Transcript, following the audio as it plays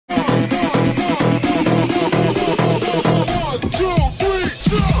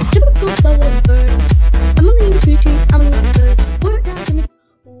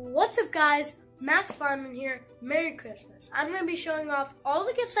Max Fun here, Merry Christmas. I'm going to be showing off all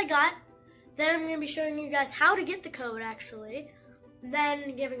the gifts I got, then I'm going to be showing you guys how to get the code actually,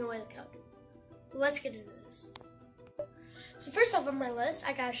 then giving away the code. Let's get into this. So first off on my list,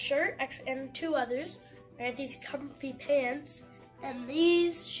 I got a shirt and two others. I got these comfy pants and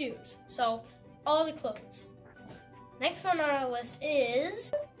these shoes. So all the clothes. Next one on our list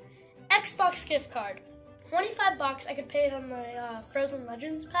is Xbox gift card. $25. I could pay it on the Frozen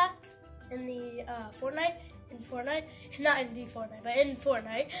Legends pack in the Fortnite. Not in the Fortnite, but in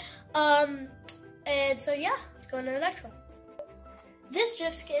Fortnite. And so yeah, let's go on to the next one. This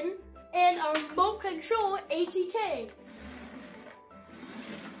GIF skin and our remote control ATK.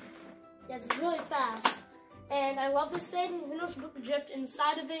 Yes, it's really fast. And I love this thing. You can also put the GIF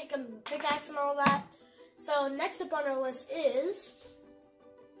inside of it, come with the pickaxe and all that. So next up on our list is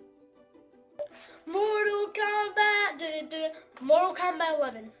Mortal Kombat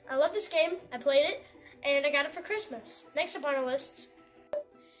 11. I love this game. I played it, and I got it for Christmas. Next up on our list,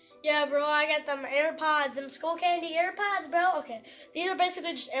 yeah, bro, I got them AirPods, them Skull Candy AirPods, bro. Okay, these are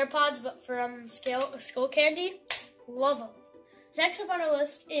basically just AirPods, but from Skull Candy. Love them. Next up on our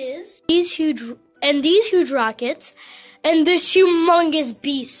list is these huge rockets and this humongous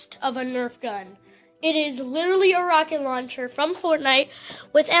beast of a Nerf gun. It is literally a rocket launcher from Fortnite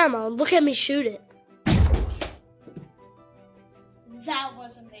with ammo. Look at me shoot it. That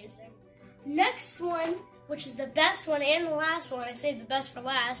was amazing. Next one, which is the best one and the last one, I saved the best for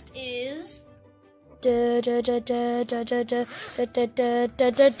last, is a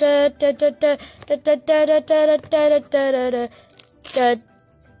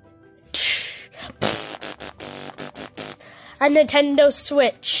Nintendo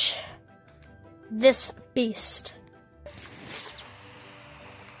Switch. This beast.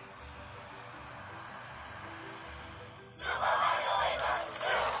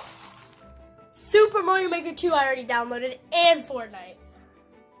 Super Mario Maker 2 I already downloaded, and Fortnite.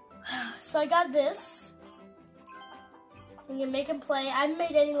 So I got this. You can make him play. I haven't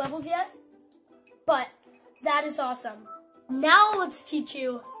made any levels yet, but that is awesome. Now let's teach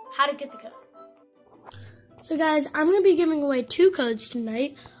you how to get the code. So guys, I'm going to be giving away 2 codes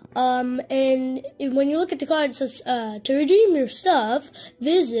tonight. And when you look at the card, it says, to redeem your stuff,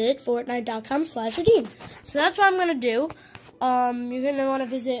 visit Fortnite.com/redeem. So that's what I'm going to do. You're going to want to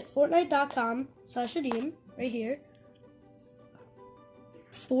visit Fortnite.com/redeem, right here.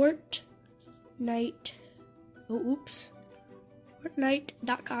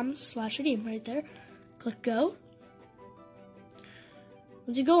 Fortnite.com/redeem, right there. Click go.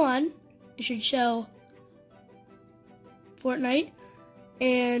 Once you go on, it should show Fortnite.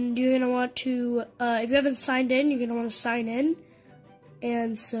 And you're going to want to, if you haven't signed in, you're going to want to sign in.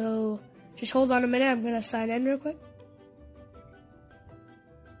 And so, just hold on a minute. I'm going to sign in real quick.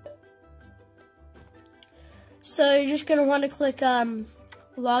 So, you're just going to want to click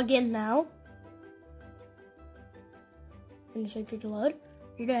log in now. And just wait for it to load.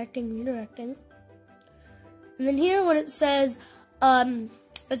 Redirecting. And then here, when it says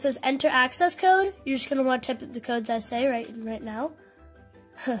enter access code, you're just going to want to type the codes I say right now.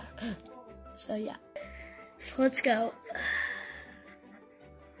 So yeah, so let's go.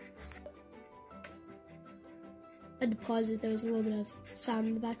 I had to pause it. There was a little bit of sound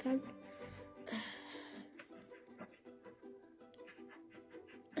in the background.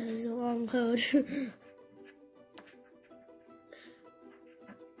 This is a long code.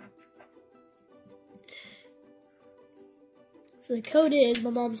 So the code is, my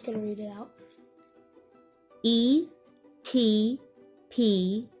mom's gonna read it out.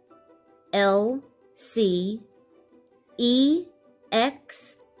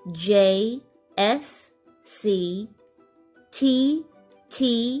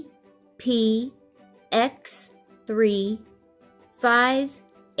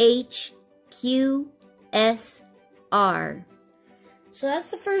 So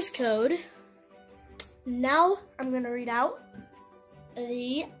that's the first code. Now I'm going to read out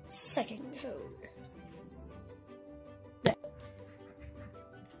the second code.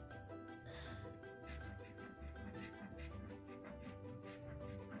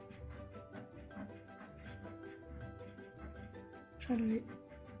 Try to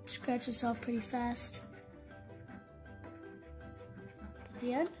scratch this off pretty fast.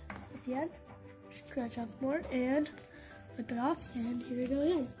 At the end, scratch off more and flip it off, and here we go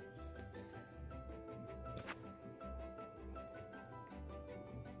again.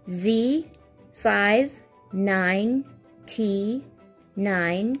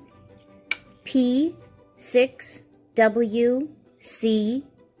 Z59T9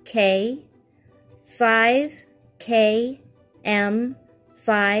 P6WCK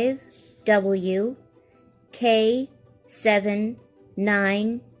 5KM5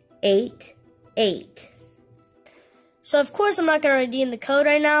 WK7988. So of course I'm not going to redeem the code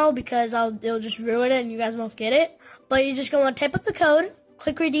right now because it'll just ruin it and you guys won't get it. But you're just going to want to type up the code,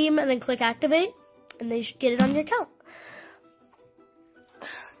 click redeem, and then click activate, and then you should get it on your account.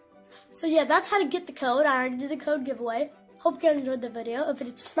 So yeah, that's how to get the code. I already did the code giveaway. Hope you guys enjoyed the video. If you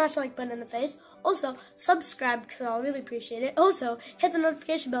did, smash the like button in the face. Also, subscribe because I'll really appreciate it. Also, hit the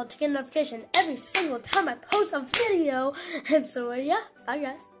notification bell to get a notification every single time I post a video. And so yeah, bye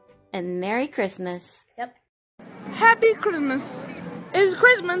guys. And Merry Christmas. Yep. Happy Christmas. It's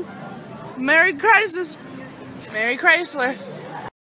Christmas. Merry Christmas. Merry Chrysler.